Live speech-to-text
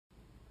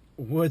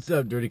What's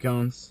up, Dirty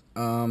Cones?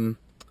 So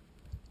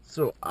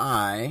look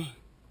at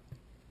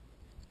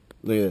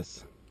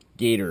this.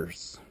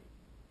 Gatorz.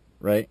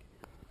 Right?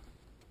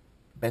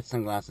 Best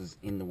sunglasses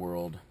in the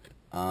world.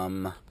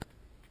 I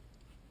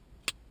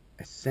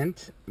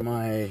sent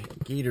my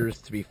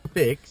Gatorz to be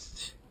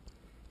fixed.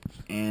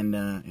 And,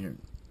 here,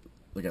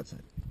 look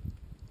outside.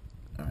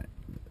 Alright,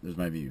 there's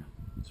my view.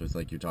 So it's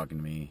like you're talking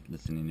to me,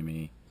 listening to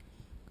me.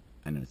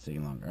 I know it's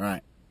taking longer.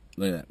 Alright,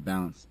 look at that.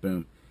 Balance.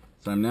 Boom.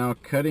 So I'm now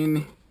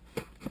cutting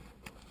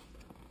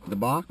the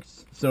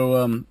box.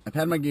 So I've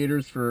had my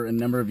Gatorz for a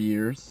number of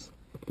years,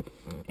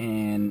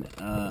 and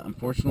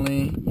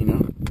unfortunately, you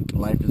know,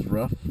 life is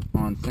rough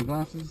on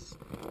sunglasses,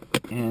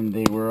 and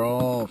they were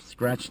all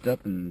scratched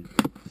up and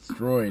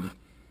destroyed.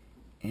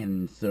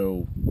 And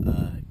so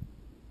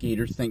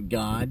Gatorz, thank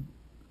God,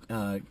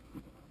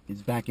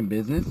 is back in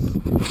business.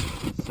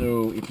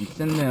 So if you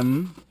send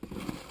them,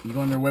 you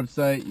go on their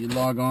website, you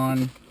log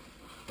on,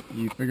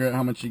 you figure out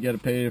how much you got to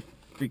pay to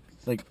fix,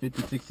 like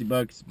 50, 60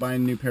 bucks, buy a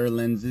new pair of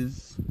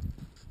lenses.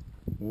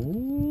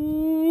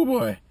 Oh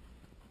boy.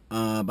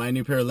 Buy a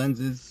new pair of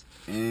lenses,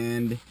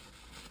 and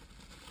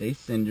they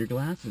send your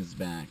glasses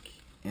back.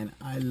 And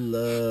I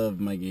love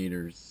my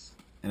Gatorz,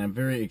 and I'm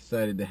very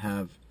excited to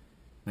have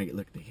my,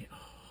 look at that, look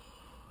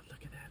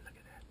at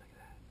that.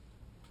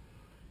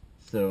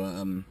 So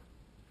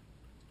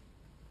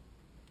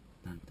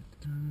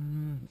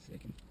let's see, I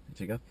can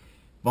take off.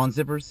 Vaughn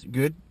zippers,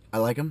 good. I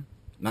like them.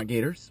 Not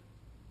Gatorz,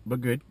 but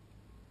good.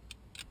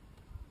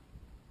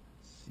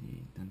 Let's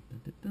see.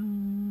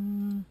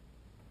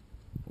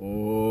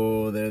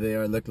 Oh, there they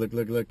are. Look.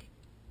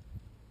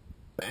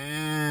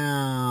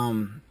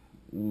 Bam!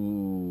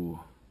 Ooh.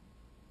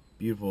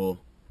 Beautiful.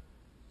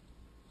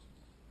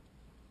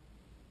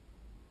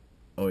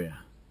 Oh, yeah.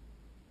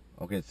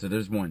 Okay, so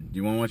there's one. Do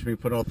you want to watch me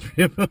put all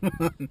three of them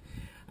on?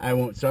 I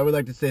won't. So I would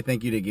like to say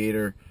thank you to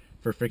Gator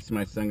for fixing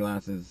my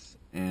sunglasses,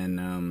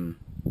 and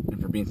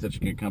for being such a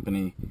good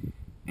company,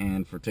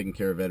 and for taking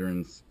care of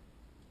veterans,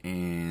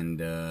 and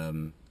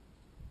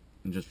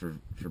just for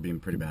being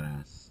pretty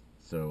badass.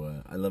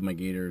 So I love my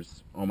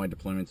Gatorz. All my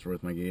deployments are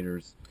with my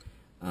Gatorz.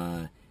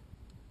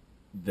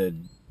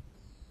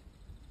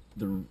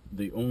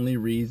 The only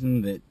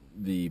reason that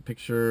the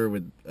picture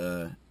with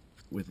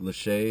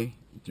Lachey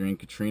during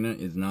Katrina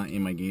is not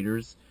in my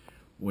Gatorz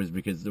was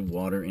because the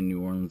water in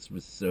New Orleans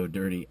was so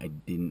dirty. I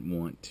didn't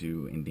want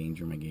to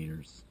endanger my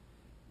Gatorz,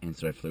 and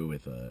so I flew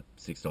with a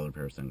 $6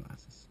 pair of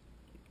sunglasses.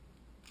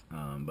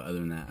 But other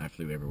than that, I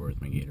flew everywhere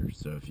with my Gatorz.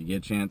 So if you get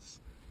a chance,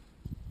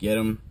 get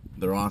them.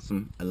 They're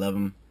awesome. I love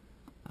them.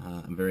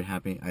 I'm very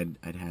happy.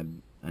 I'd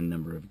had a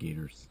number of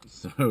Gatorz,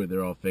 so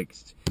they're all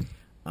fixed.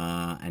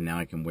 And now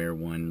I can wear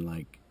one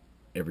like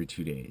every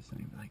 2 days.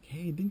 And I'm like,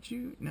 hey, didn't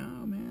you?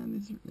 No,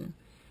 man.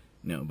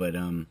 No, but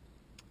a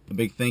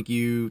big thank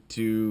you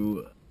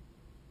to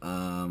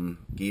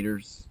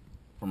Gatorz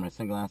for my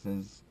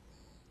sunglasses,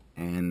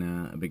 and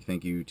a big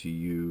thank you to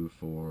you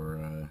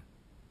for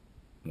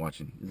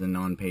watching. It's a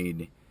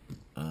non-paid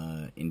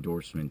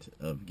endorsement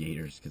of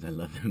Gatorz because I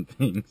love them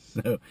things.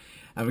 So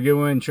have a good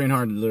one. Train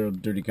hard, little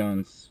dirty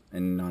cones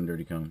and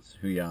non-dirty cones.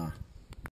 Hooyah.